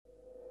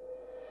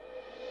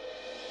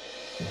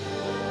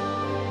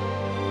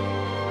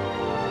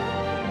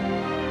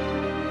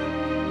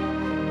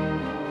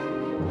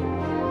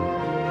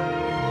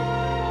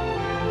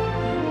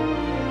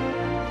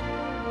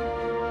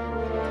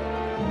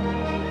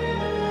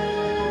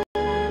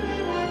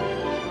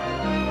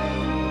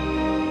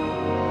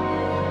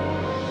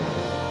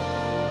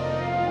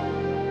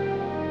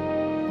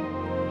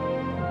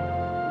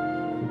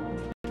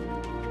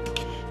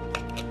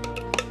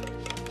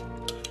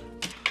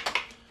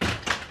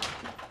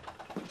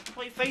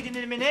What are you feeding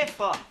him in here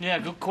for? Yeah,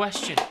 good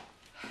question.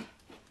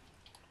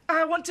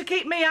 I want to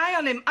keep my eye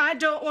on him. I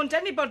don't want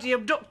anybody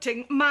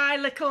abducting my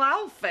little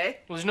Alfie.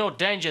 Well, there's no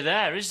danger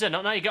there, is there?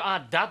 Not now you got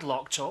our dad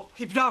locked up.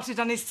 He brought it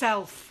on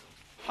himself.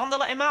 Haven't they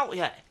let him out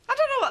yet? I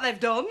don't know what they've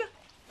done.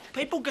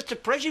 People go to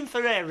prison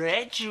for their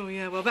age. Oh,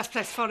 yeah, well, best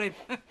place for him.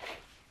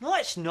 No,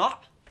 it's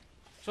not.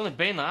 It's only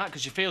been like that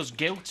because she feels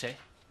guilty.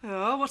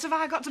 Oh, what have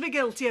I got to be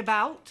guilty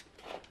about?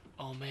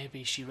 Or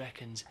maybe she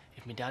reckons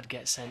if my dad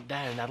gets sent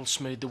down, that'll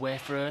smooth the way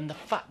for her and the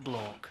fat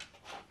bloke.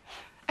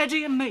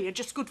 Eddie and me are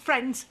just good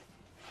friends.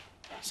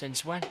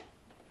 Since when?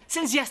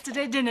 Since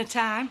yesterday dinner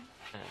time.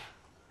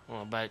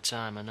 Well, about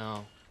time, I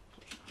know.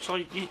 So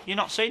you're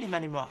not seeing him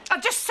anymore? I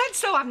just said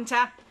so, haven't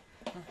I?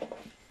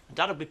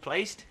 Dad'll be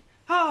pleased.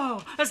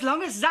 Oh, as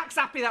long as Zach's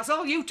happy, that's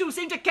all you two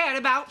seem to care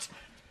about.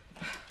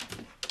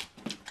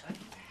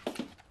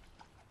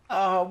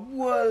 Oh,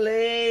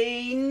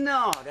 Wooly,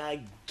 not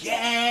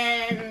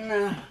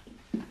again.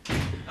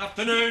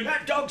 Afternoon.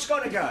 That dog's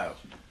got to go.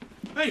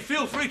 Hey,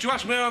 feel free to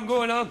ask me how I'm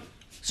going on.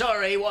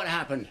 Sorry, what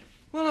happened?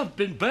 Well, I've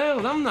been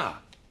bailed, haven't I?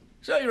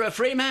 So you're a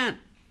free man?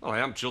 Well, I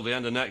am till the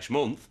end of next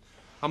month.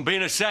 I'm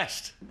being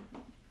assessed.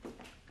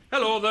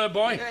 Hello there,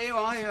 boy. Yeah, you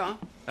are.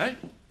 Hey?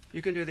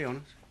 You can do the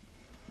honours.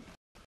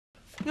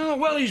 Oh,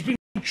 well, he's been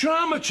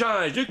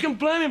traumatised. Who can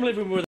blame him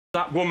living with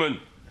that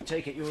woman? I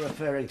take it you're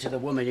referring to the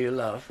woman you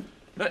love.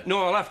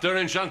 No, I left her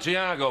in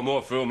Santiago,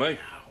 more fool me.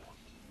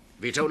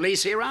 Have you told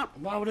Lisa you're out?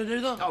 Why would I do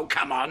that? Oh,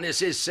 come on,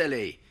 this is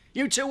silly.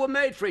 You two were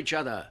made for each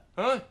other.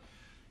 Huh?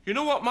 You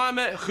know what my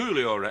mate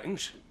Julio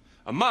reckons?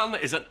 A man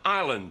is an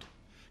island,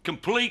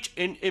 complete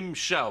in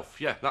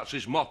himself. Yeah, that's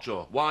his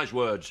motto. Wise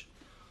words.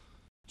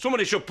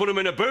 Somebody should put him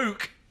in a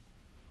book.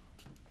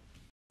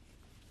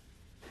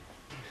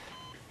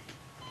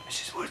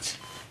 Mrs. Woods.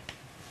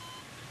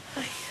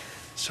 Hi.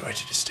 Sorry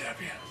to disturb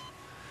you.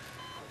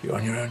 You're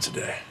on your own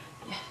today.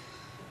 Yeah.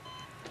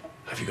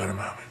 Have you got a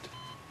moment?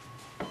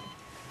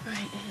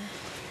 Right.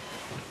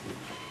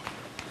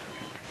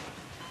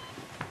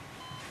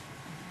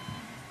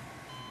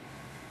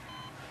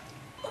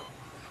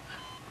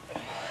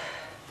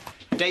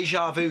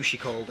 Deja vu, she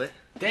called it.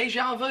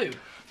 Deja vu?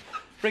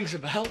 Rings a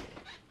bell.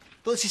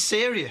 But this is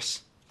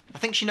serious. I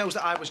think she knows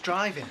that I was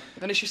driving.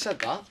 And has she said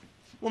that?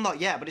 Well,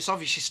 not yet, but it's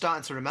obvious she's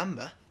starting to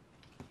remember.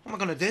 What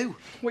am I going to do?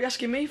 What are you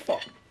asking me for?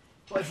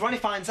 Well, if Ronnie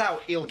finds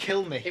out, he'll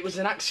kill me. It was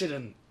an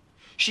accident.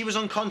 She was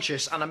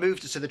unconscious and I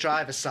moved her to the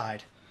driver's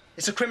side.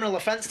 It's a criminal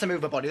offence to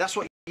move a body, that's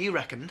what you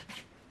reckoned.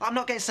 I'm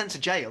not getting sent to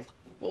jail.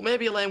 Well,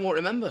 maybe Elaine won't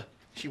remember.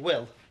 She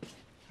will.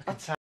 I can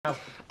tell.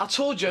 I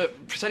told you,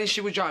 pretending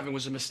she was driving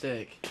was a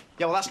mistake.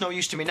 Yeah, well, that's no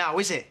use to me now,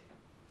 is it?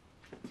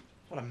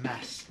 What a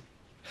mess.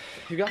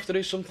 You're gonna have to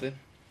do something.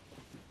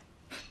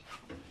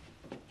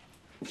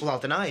 Well, I'll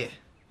deny it.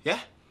 Yeah?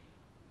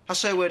 I'll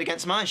say a word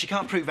against mine. She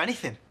can't prove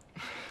anything.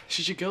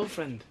 She's your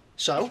girlfriend.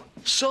 So?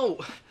 So,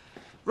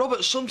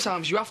 Robert,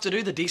 sometimes you have to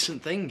do the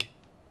decent thing.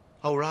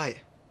 Oh, right.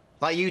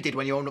 Like you did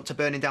when you owned up to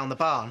burning down the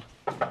barn.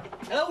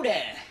 Hello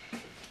there.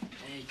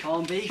 Hey,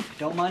 corned beef.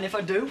 Don't mind if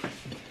I do.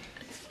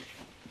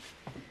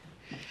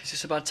 Is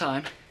this a bad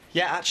time?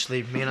 Yeah,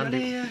 actually, me and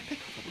Andy... Any pickle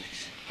for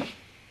this?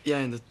 Yeah,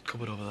 in the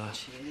cupboard over there.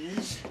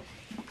 Cheers.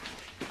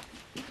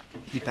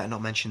 You'd better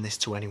not mention this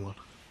to anyone.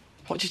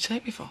 What'd you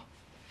take me for?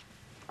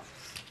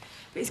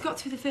 But he's got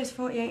through the first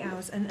 48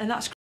 hours, and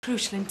that's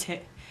crucial, isn't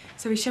it?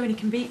 So he's showing he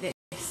can beat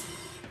this.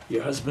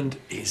 Your husband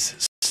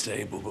is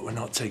stable, but we're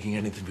not taking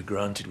anything for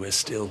granted. We're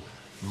still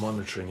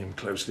monitoring him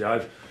closely.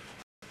 I've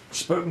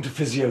spoken to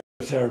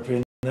physiotherapy,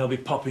 and they'll be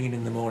popping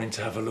in the morning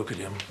to have a look at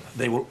him.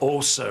 They will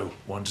also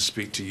want to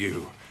speak to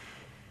you.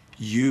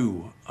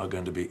 You are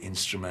going to be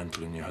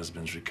instrumental in your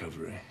husband's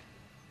recovery.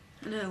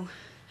 I know.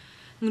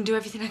 I'm going to do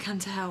everything I can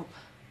to help.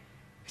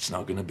 It's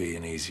not going to be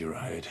an easy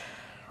ride.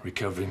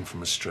 Recovering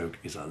from a stroke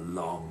is a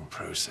long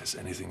process,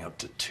 anything up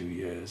to 2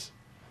 years.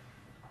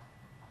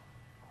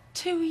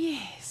 2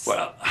 years?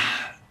 Well,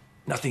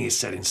 nothing is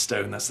set in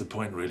stone. That's the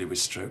point, really, with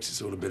strokes.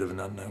 It's all a bit of an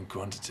unknown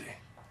quantity.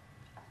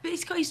 But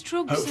he's got his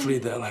drugs. Hopefully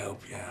they'll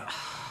help, yeah.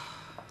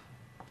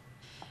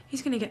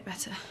 He's going to get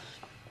better.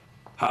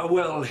 How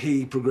well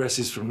he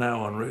progresses from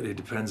now on really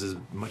depends as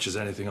much as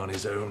anything on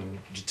his own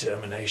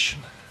determination.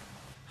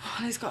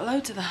 Well, he's got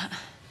loads of that.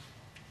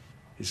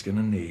 He's going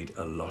to need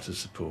a lot of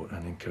support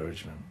and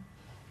encouragement.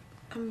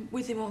 I'm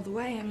with him all the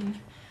way. I mean,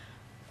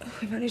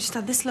 we've only just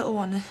had this little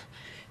one.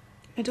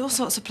 He had all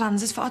sorts of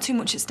plans. There's far too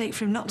much at stake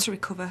for him not to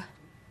recover.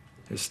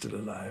 He's still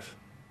alive.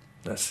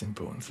 That's the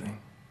important thing.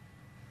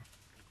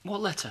 What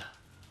letter?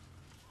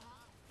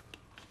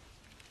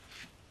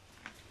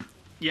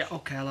 Yeah,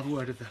 OK, I'll have a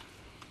word with her.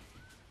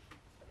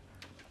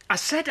 I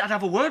said I'd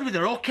have a word with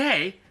her,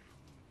 OK?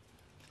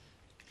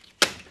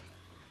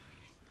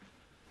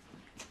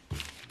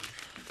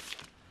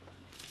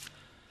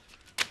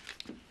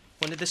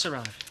 When did this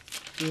arrive?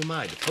 Who am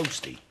I, the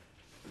postie?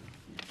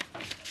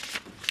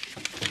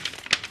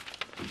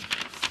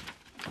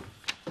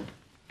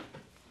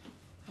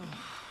 Oh,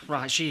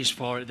 right, she is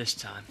for it this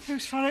time.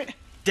 Who's for it?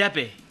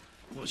 Debbie.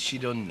 What's she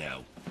done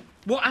now?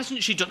 What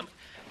hasn't she done?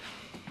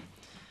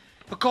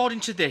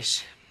 According to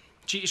this,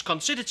 She is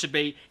considered to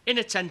be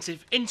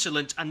inattentive,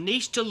 insolent, and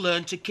needs to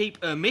learn to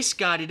keep her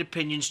misguided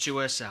opinions to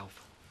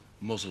herself.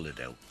 Muzzle it,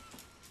 Del.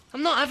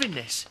 I'm not having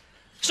this.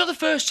 It's not the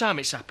first time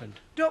it's happened.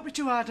 Don't be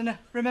too hard on her.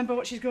 Remember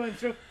what she's going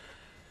through.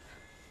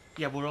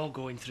 Yeah, we're all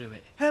going through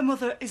it. Her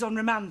mother is on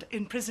remand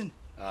in prison.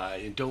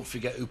 Aye, and don't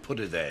forget who put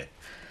her there.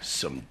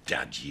 Some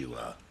dad you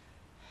are.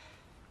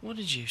 What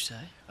did you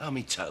say? I'm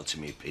entitled to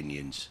my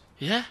opinions.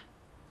 Yeah?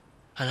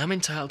 And I'm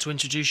entitled to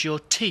introduce your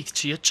teeth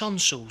to your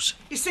tonsils.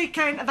 You see,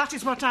 Kane, that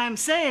is what I'm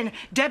saying.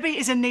 Debbie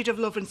is in need of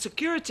love and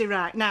security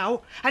right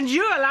now, and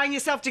you're allowing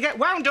yourself to get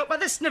wound up by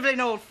this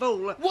snivelling old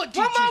fool. What did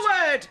One you... more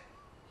word!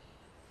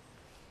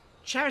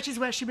 Charity's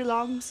where she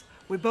belongs.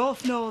 We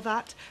both know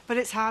that, but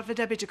it's hard for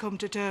Debbie to come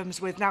to terms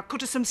with. Now,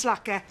 cut her some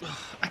slack, eh?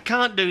 I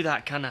can't do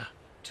that, can I?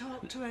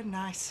 Talk to her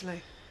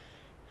nicely.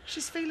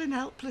 She's feeling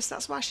helpless,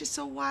 that's why she's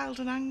so wild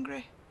and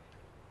angry.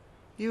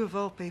 You, of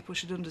all people,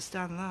 should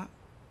understand that.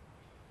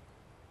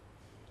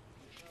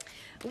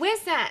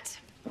 Where's that?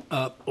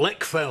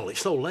 Leckfell.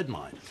 It's all lead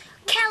mine.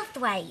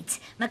 Kelthwaite.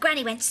 My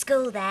granny went to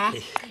school there.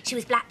 She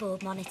was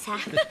blackboard monitor.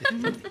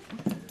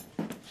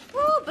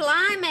 Oh,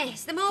 blimey.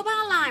 It's the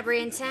mobile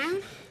library in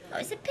town. Oh,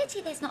 it's a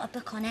pity there's not a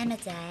book on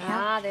Emmerdale.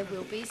 Ah, there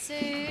will be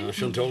soon. I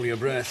shouldn't hold your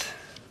breath.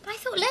 I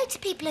thought loads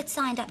of people had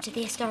signed up to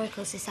the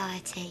Historical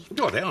Society.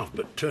 Oh, they have,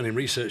 but turning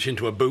research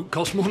into a book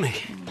costs money.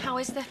 How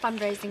is the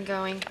fundraising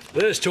going?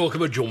 There's talk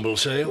of a jumble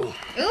sale.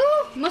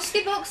 Ooh,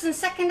 musty books and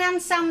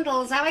second-hand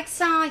sandals. How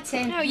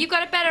exciting. Oh, you've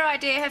got a better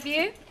idea, have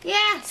you?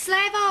 Yeah,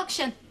 slave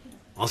auction.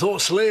 I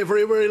thought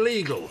slavery were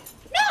illegal.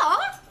 No,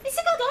 it's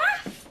a good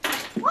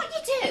laugh. What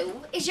you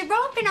do is you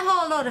rope in a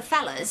whole load of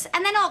fellas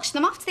and then auction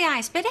them off to the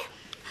highest bidder.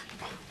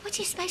 What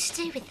are you supposed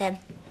to do with them?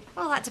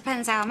 Well, that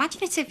depends how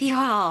imaginative you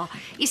are.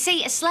 You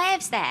see, a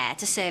slave's there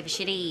to service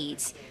your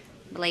needs.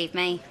 Believe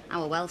me, I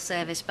were well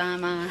serviced by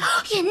mine.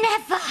 You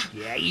never!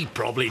 Yeah, he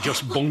probably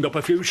just bunged up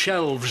a few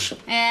shelves.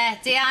 Yeah,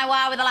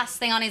 DIY with the last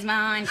thing on his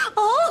mind.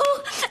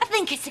 Oh, I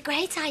think it's a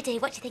great idea.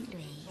 What do you think,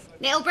 Louise?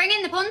 It'll bring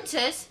in the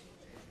punters.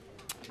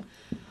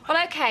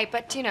 Well, OK,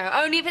 but, you know,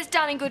 only if it's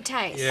done in good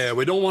taste. Yeah,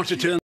 we don't want to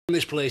turn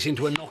this place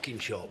into a knocking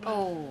shop.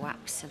 Oh,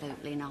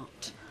 absolutely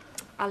not.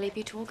 I'll leave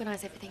you to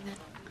organise everything then.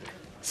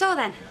 So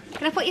then,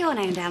 can I put your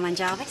name down then,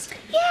 Jarvis?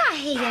 Yeah, I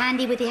hear you're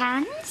handy with your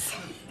hands.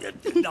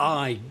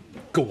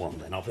 Go on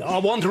then. I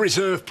want a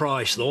reserve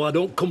price, though. I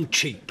don't come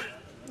cheap.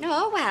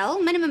 Oh,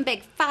 well, minimum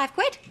big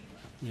 £5.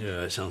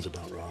 Yeah, it sounds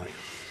about right.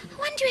 I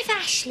wonder if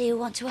Ashley will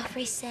want to offer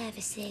his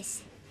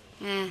services.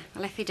 Yeah,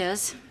 well, if he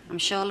does, I'm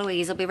sure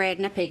Louise will be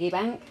raiding a piggy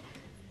bank.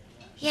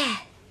 Yeah,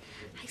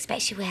 I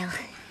expect she will.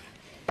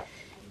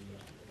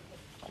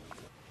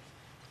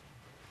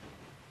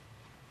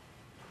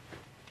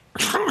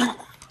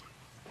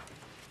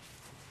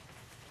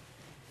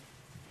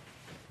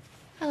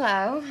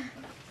 Hello.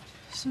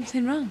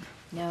 Something wrong?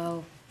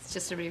 No, it's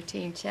just a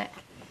routine check.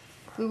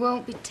 We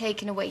won't be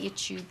taking away your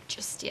tube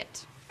just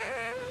yet.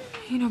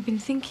 You know, I've been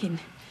thinking.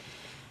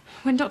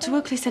 When Dr.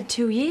 Wilkley said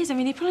 2 years, I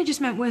mean, he probably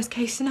just meant worst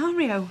case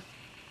scenario.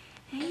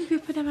 He'll be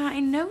putting them out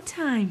in no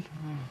time.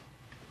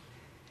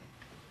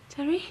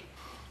 Terry?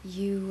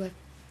 You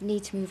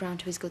need to move round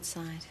to his good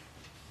side.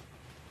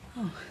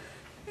 Oh.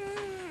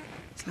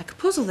 It's like a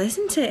puzzle, this,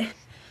 isn't it?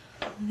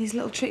 All these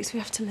little tricks we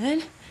have to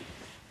learn.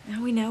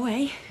 Now we know,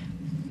 eh?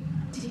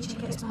 Teaching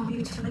gets more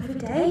beautiful every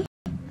day.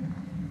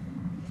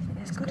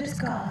 As good as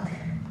gold.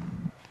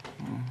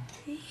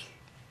 See?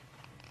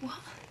 What?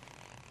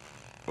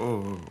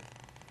 Oh.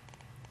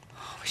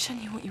 I wish I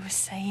knew what you were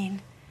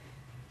saying.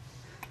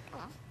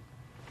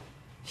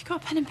 If you've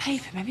got a pen and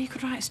paper, maybe you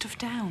could write stuff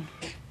down.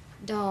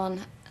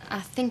 Dawn,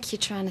 I think you're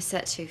trying to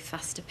set too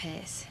fast a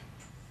pace.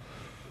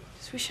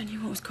 Just wish I knew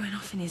what was going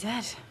off in his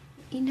head.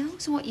 He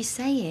knows what you're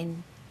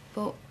saying,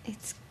 but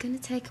it's going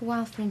to take a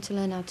while for him to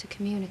learn how to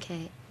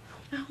communicate.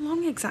 How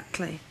long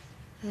exactly?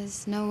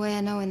 There's no way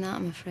of knowing that,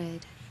 I'm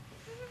afraid.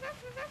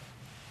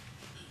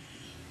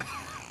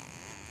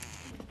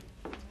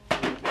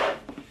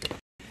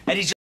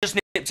 Eddie's just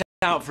nipped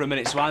out for a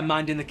minute, so I'm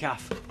minding the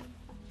calf.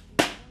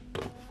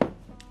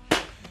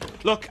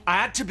 Look, I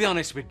had to be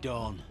honest with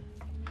Dawn.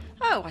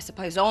 Oh, I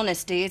suppose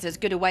honesty is as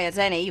good a way as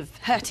any of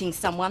hurting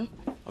someone.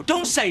 Oh,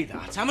 don't say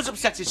that. I'm as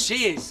upset as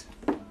she is.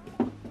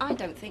 I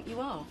don't think you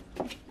are.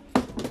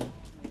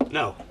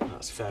 No,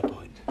 that's a fair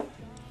point.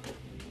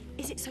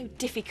 Is it so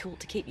difficult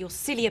to keep your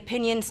silly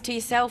opinions to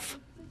yourself?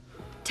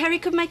 Terry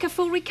could make a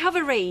full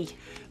recovery.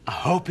 I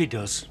hope he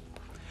does.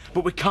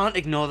 But we can't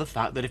ignore the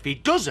fact that if he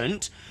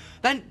doesn't,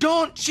 then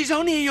Dawn, she's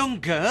only a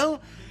young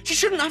girl. She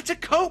shouldn't have to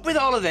cope with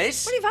all of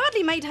this. Well, you've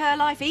hardly made her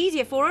life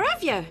easier for her,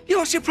 have you? You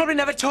know, she'll probably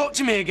never talk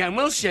to me again,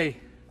 will she?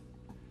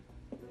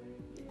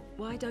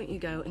 Why don't you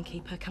go and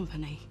keep her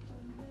company?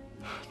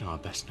 No, I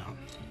best not.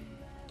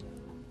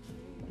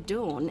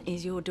 Dawn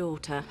is your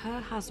daughter. Her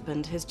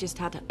husband has just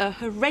had a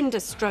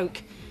horrendous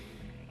stroke.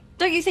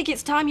 Don't you think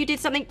it's time you did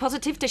something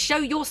positive to show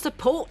your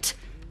support?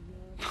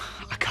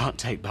 I can't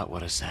take back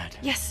what I said.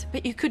 Yes,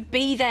 but you could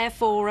be there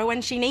for her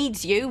when she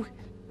needs you.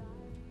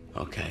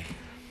 OK.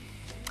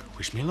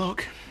 Wish me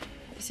luck.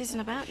 This isn't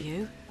about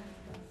you.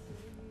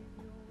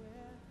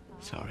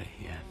 Sorry,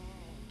 yeah.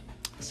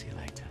 I'll see you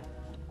later.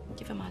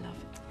 Give her my love.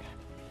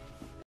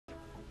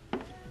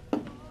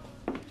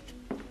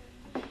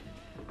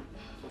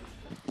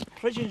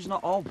 Prison's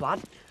not all bad.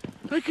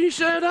 How can you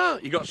say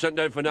that? You got sent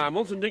down for 9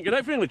 months and didn't get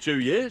out for only 2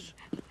 years.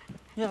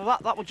 Yeah,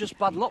 that was just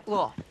bad luck,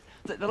 though.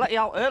 They let you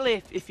out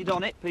early if you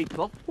don't hit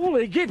people.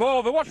 Wally, give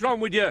over. What's wrong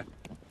with you?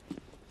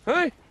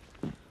 Hey?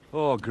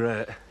 Oh,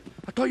 great.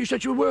 I thought you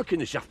said you were working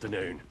this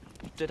afternoon.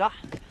 Did I?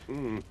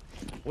 Wouldn't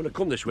have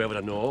come this way if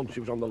I'd known. She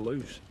was on the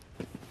loose.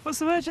 What's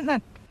so urgent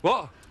then?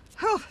 What?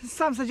 Oh,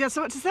 Sam said you had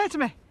something to say to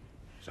me.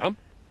 Sam?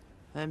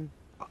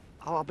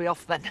 I'll be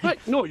off then. Hey,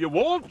 no, you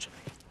won't.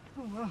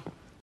 Oh, well.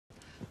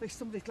 At least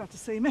somebody's glad to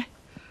see me.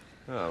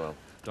 Oh, well,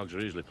 dogs are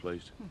easily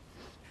pleased.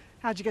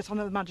 How'd you get on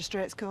at the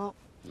magistrate's court?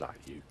 Like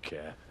you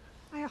care.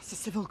 I asked a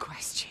civil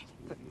question.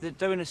 They're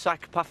doing a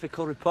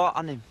psychopathical report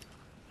on him.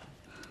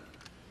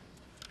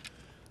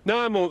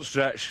 9 months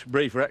stretch,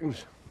 brief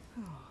reckons.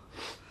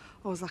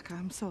 Oh, Zach,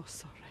 I'm so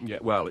sorry. Yeah,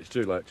 well, it's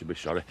too late to be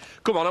sorry.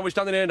 Come on, are we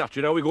standing here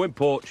naturally? Now we're going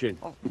poaching.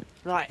 Oh,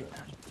 right.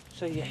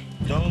 See you.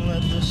 Don't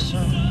let the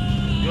sun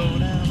go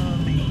down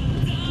on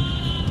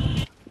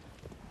me.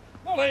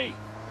 Molly!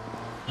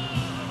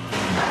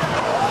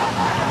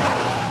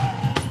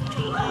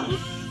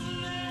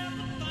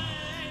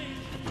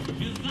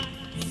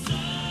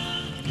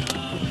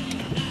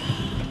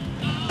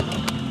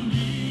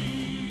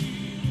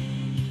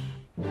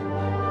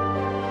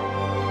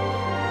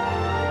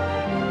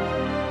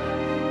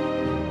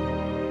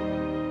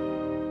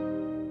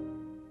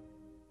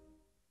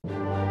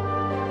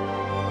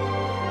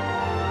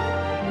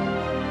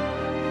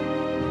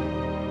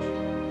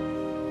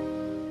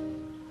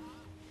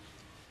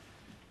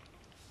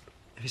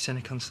 If it's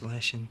any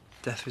consolation,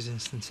 death was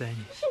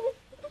instantaneous.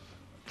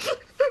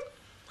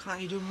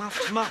 Can't you do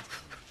maths,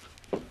 math?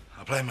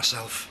 I blame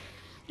myself.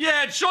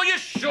 Yeah, so you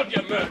should,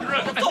 you murderer!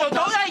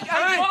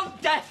 I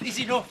want death is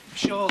enough,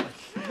 surely.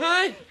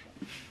 Hey?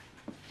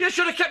 You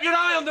should have kept your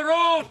eye on the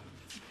road!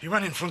 You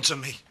ran in front of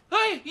me.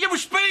 Hey, you were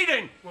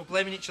speeding! Well,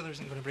 blaming each other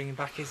isn't going to bring him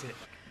back, is it?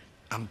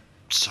 I'm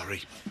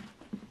sorry.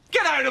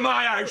 Get out of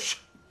my house!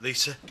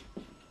 Lisa,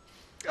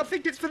 I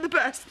think it's for the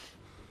best.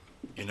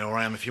 you know where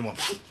I am if you want.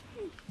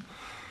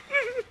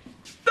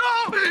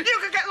 No! You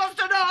can get lost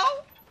and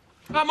all!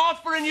 I'm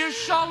offering you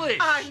solace.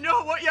 I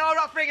know what you're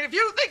offering, and if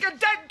you think a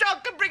dead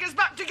dog can bring us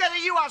back together,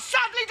 you are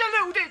sadly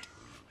deluded.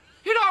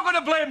 You're not going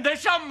to blame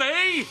this on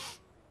me. If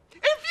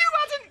you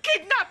hadn't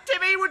kidnapped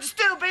him, he would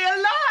still be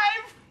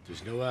alive.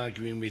 There's no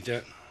arguing with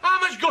that.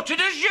 I'm as gutted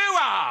as you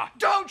are.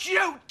 Don't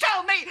you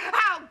tell me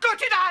how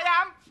gutted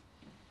I am.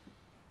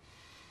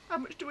 How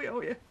much do we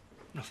owe you?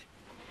 Nothing.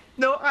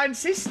 No, I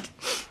insist.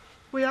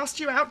 We asked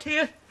you out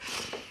here.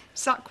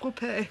 Sack will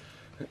pay.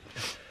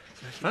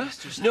 Huh?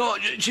 No,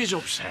 she's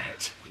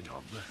upset. You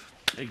know,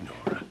 ignore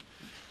her.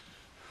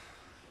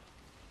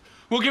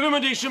 We'll give him a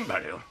decent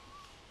burial.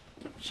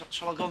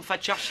 Shall I go and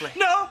fetch Ashley?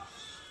 No!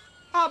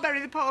 I'll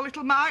bury the poor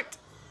little mite.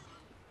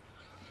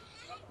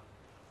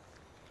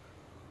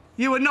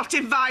 You were not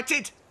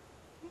invited.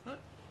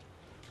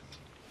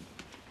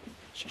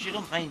 She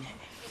don't mean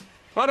it.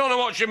 I don't know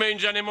what she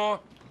means anymore.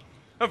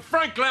 And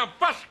frankly, I'm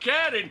past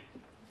caring.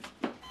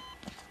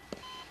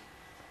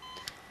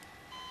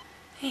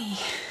 Hey.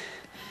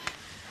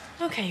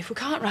 OK, if we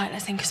can't write,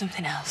 let's think of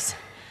something else.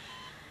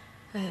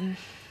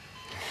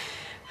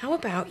 How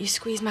about you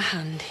squeeze my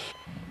hand?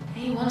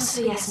 Hey, once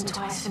for yes and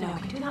twice for no.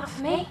 Can you do that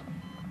for me?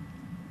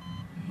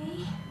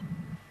 Hey?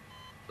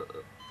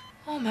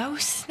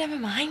 Almost. Never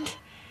mind.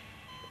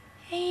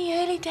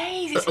 Hey, early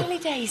days. It's early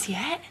days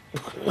yet.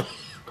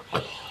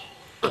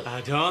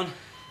 Dawn.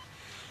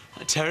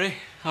 Terry,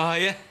 how are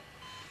you?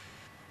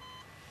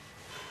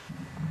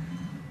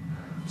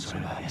 Sorry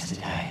about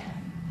yesterday.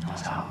 I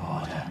was out of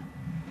order.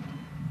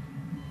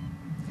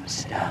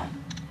 Sit down.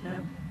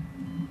 No.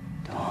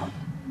 Dawn.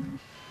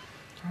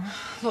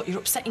 Look, you're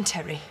upsetting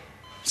Terry.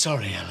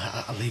 Sorry,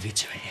 I'll leave you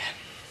to it,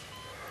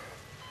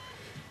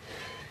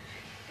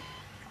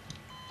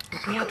 yeah.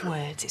 We had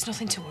words. It's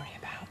nothing to worry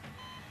about.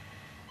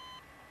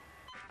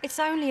 It's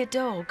only a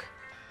dog.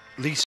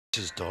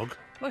 Lisa's dog.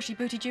 Well, she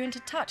booted you into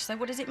touch, so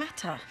what does it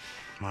matter?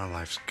 My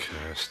life's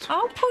cursed.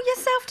 Oh, pull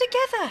yourself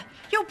together.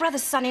 Your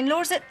brother's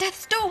son-in-law's at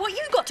death's door. What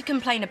you got to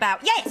complain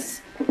about?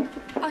 Yes!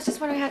 I was just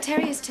wondering how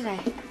Terry is today.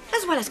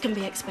 As well as can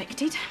be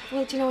expected.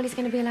 Well, do you know when he's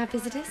going to be allowed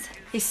visitors?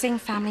 He's seeing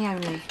family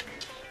only.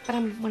 But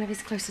I'm one of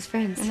his closest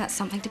friends. And that's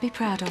something to be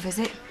proud of, is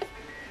it?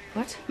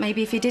 What?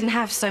 Maybe if he didn't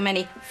have so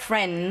many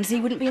friends,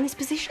 he wouldn't be in this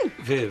position.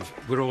 Viv,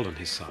 we're all on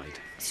his side.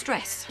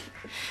 Stress.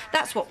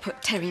 That's what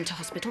put Terry into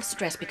hospital.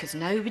 Stress because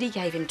nobody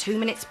gave him 2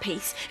 minutes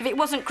peace. If it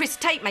wasn't Chris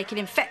Tate making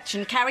him fetch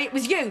and carry, it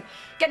was you.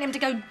 Getting him to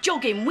go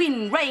jogging,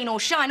 wind, rain or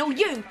shine, or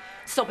you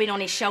sobbing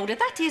on his shoulder.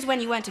 That is when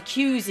you weren't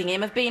accusing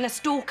him of being a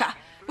stalker.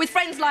 With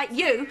friends like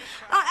you,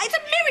 it's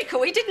a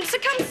miracle he didn't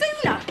succumb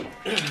sooner.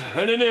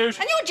 Any news?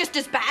 And you're just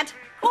as bad.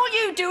 All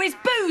you do is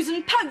booze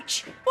and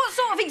poach. What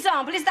sort of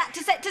example is that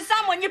to set to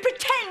someone you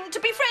pretend to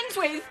be friends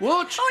with?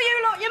 What? Oh,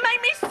 you lot, you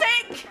make me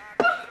sick.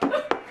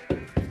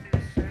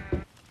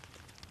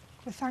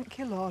 We're thank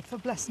you, Lord, for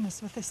blessing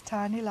us with this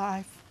tiny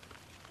life.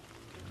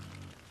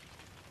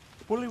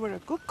 Wooly were a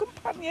good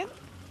companion.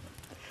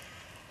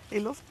 He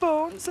loved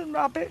bones and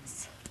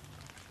rabbits.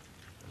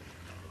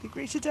 He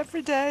greeted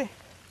every day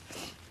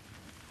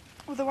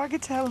with a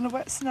waggy tail and a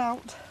wet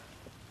snout.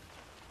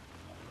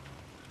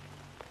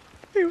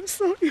 He was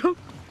so young,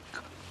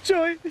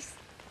 joyous.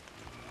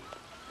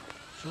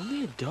 It's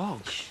only a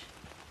dog.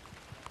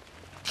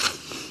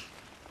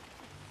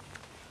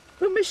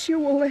 I miss you,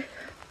 Wooly.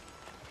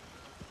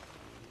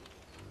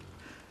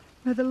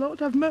 May the Lord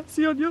have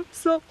mercy on your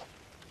soul.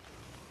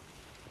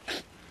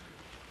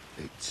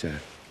 It's a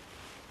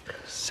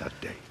sad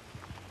day.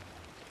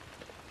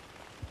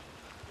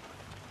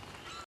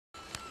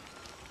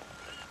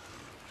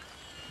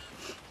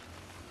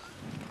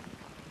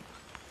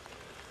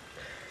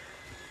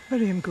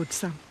 Very good,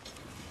 Sam.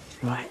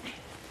 Right.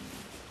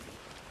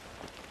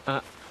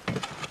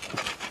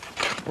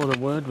 What a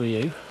word with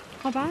you,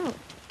 What about?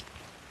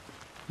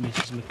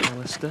 Mrs.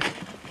 McAllister.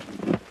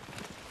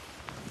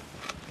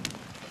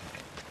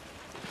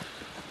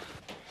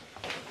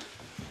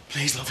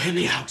 Please, love, hear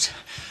me out.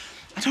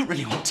 I don't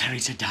really want Terry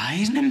to die,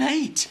 isn't it,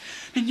 mate?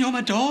 I mean, you're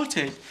my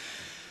daughter.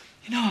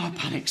 You know how I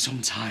panic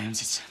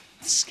sometimes. It's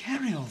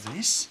scary, all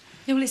this.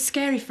 Yeah, well, it's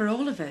scary for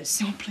all of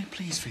us. No,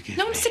 please forgive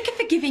No, me. I'm sick of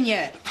forgiving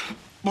you.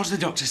 What does the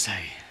doctor say?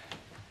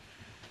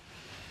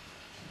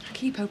 I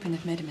keep hoping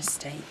they've made a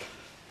mistake.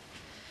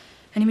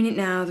 Any minute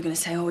now, they're going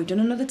to say, oh, we've done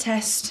another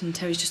test and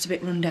Terry's just a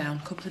bit run down.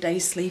 A couple of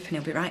days sleep and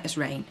he'll be right as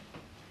rain.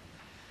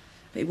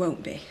 But he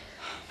won't be. He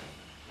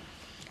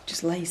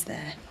just lays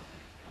there.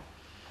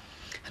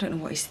 I don't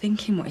know what he's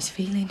thinking, what he's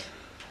feeling.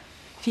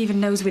 If he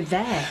even knows we're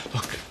there.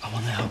 Look, I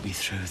want to help you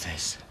through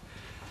this.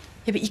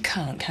 Yeah, but you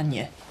can't, can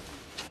you?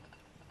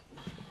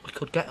 We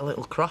could get a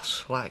little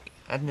cross, like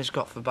Edna's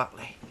got for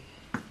Batley.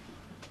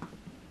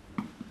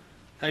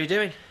 How you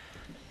doing?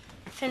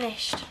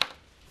 Finished.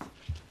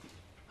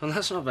 Well,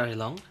 that's not very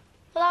long.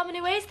 Well, how many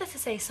ways is there to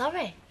say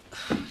sorry?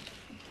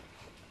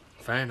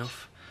 Fair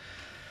enough.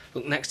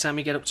 Look, next time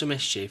you get up to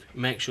mischief,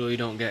 make sure you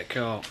don't get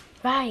caught.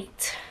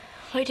 Right.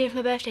 What are you doing for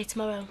my birthday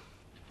tomorrow?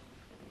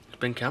 It's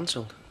been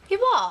cancelled. You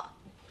what?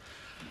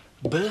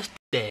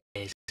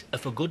 Birthdays are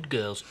for good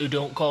girls who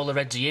don't call their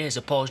heads ears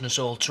a poisonous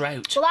old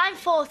trout. Well, I'm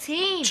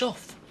 14.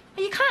 Tough.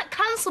 Well, you can't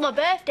cancel my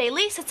birthday.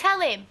 Lisa, tell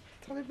him.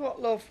 Tell him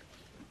what, love?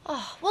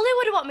 Oh, Wooly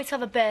wouldn't want me to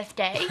have a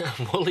birthday.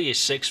 Wooly is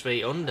 6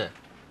 feet under.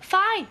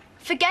 Fine.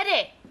 Forget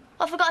it.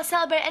 Well, I've got to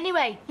celebrate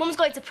anyway. Mum's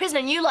going to prison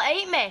and you lot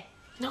hate me.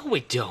 No, we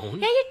don't.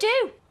 Yeah, you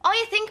do. All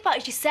you think about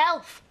is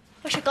yourself.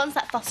 Wish I'd gone to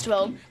that foster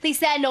home. At least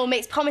there no one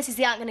makes promises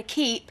they aren't going to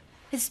keep.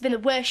 This has been the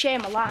worst year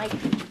of my life.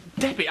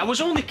 Debbie, I was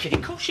only kidding.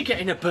 Of course you're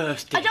getting a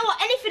birthday. I don't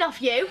want anything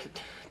off you.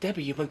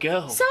 Debbie, you're my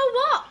girl. So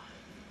what?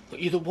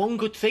 But you're the one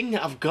good thing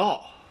that I've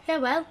got. Yeah,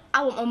 well,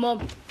 I want my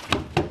mum.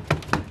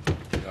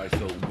 I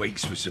thought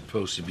wakes were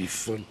supposed to be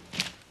fun.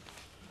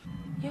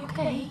 You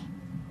okay?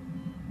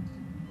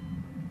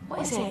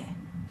 What is it?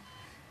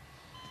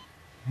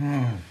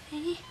 I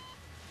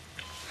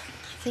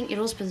think your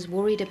husband's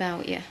worried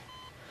about you.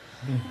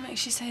 What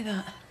makes you say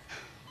that?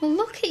 Well,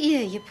 look at you,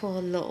 you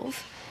poor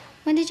love.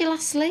 When did you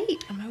last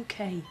sleep? I'm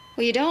okay.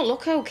 Well, you don't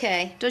look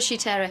okay, does she,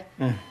 Terry?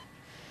 Mm.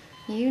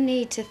 You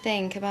need to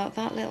think about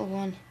that little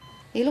one.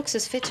 He looks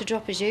as fit to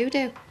drop as you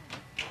do.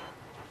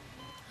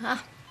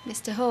 Ah,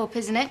 Mr. Hope,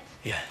 isn't it?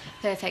 Yeah.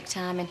 Perfect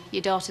timing.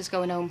 Your daughter's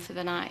going home for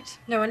the night.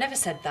 No, I never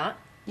said that.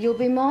 You'll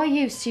be more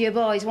used to your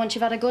boys once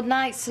you've had a good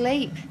night's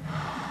sleep.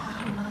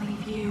 I don't want to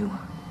leave you.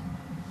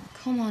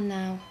 Come on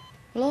now.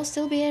 We'll all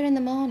still be here in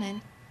the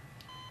morning.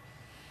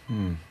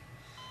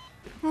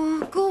 Oh,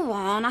 go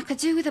on. I could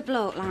do with a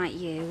bloke like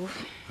you.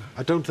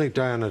 I don't think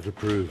Diana'd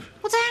approve.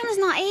 Well, Diana's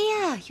not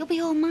here. You'll be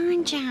all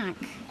mine, Jack.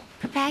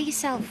 Prepare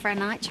yourself for a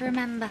night to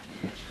remember.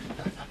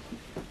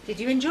 Did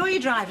you enjoy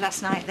your drive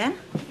last night, then?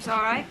 It's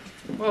all right.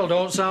 Well,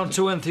 don't sound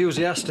too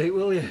enthusiastic,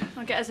 will you?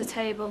 I'll get us a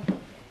table.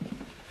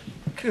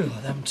 Cool,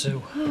 them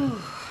two.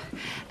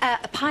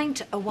 A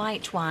pint of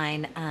white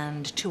wine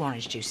and 2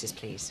 orange juices,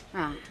 please.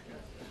 Right.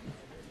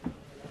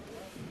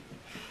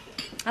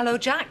 Hello,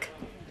 Jack.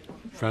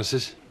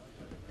 Francis?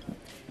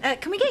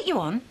 Can we get you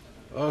on?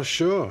 Oh,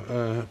 sure.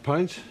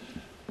 Pint?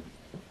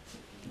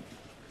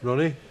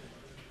 Ronnie?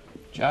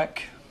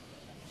 Jack?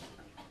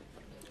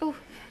 Oh,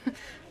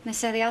 they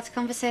say the art of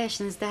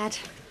conversation's dead.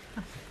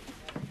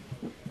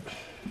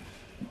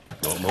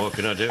 What more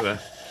can I do, eh?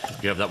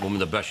 Gave that woman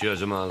the best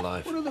years of my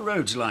life. What are the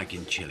roads like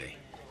in Chile?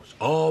 It's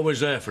always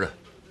there for her.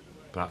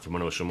 Apart from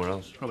when I was somewhere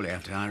else. Probably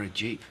have to hire a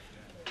jeep.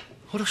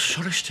 What a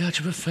sorry state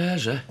of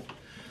affairs, eh?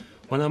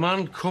 When a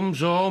man comes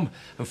home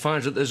and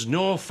finds that there's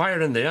no fire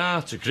in the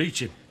heart to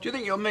greet him. Do you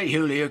think your mate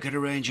Julio could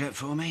arrange that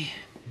for me?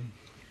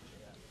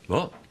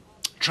 What?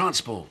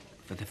 Transport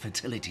for the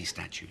fertility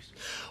statues.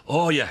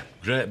 Oh, yeah.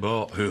 Great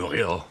boat,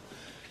 Julio.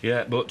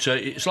 Yeah, but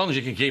as long as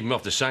you can keep him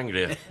off the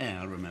sangria.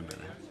 Yeah, I'll remember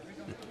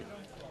that.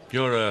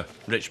 You're a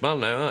rich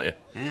man now, aren't you?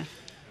 Yeah?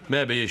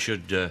 Maybe you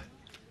should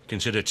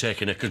consider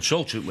taking a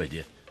consultant with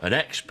you. An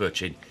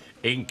expert in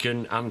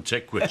Incan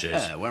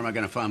antiquities. Where am I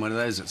going to find one of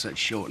those at such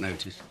short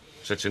notice?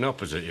 Sitting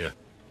opposite you.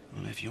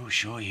 Well, if you're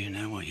sure you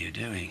know what you're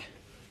doing,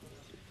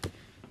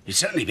 you'd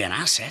certainly be an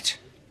asset.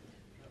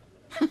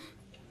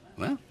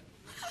 Well,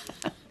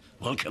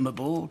 welcome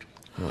aboard.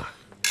 Oh.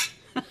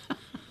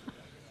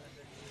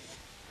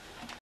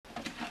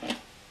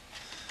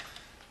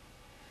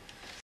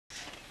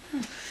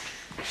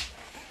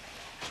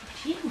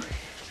 You.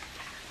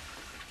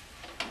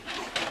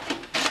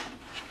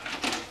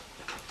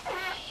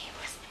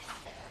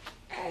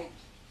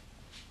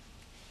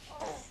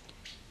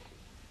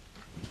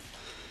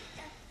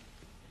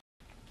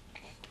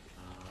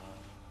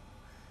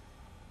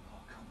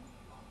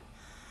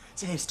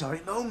 It's an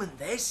historic moment,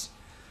 this.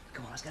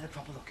 Come on, let's get a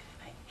proper look at it,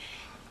 mate.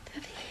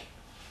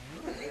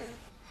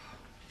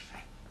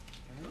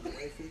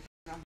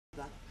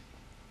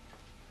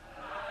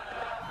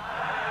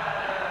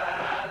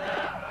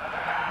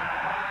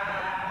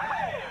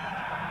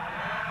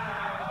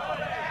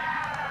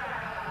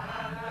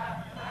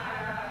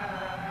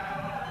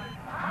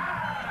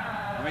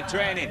 I'm in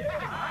training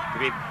to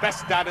be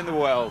best dad in the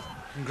world.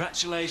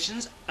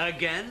 Congratulations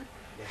again.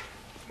 Yeah.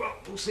 Well,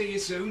 we'll see you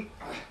soon.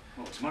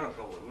 Well, tomorrow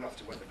probably. We'll have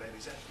to wet the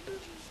baby's head.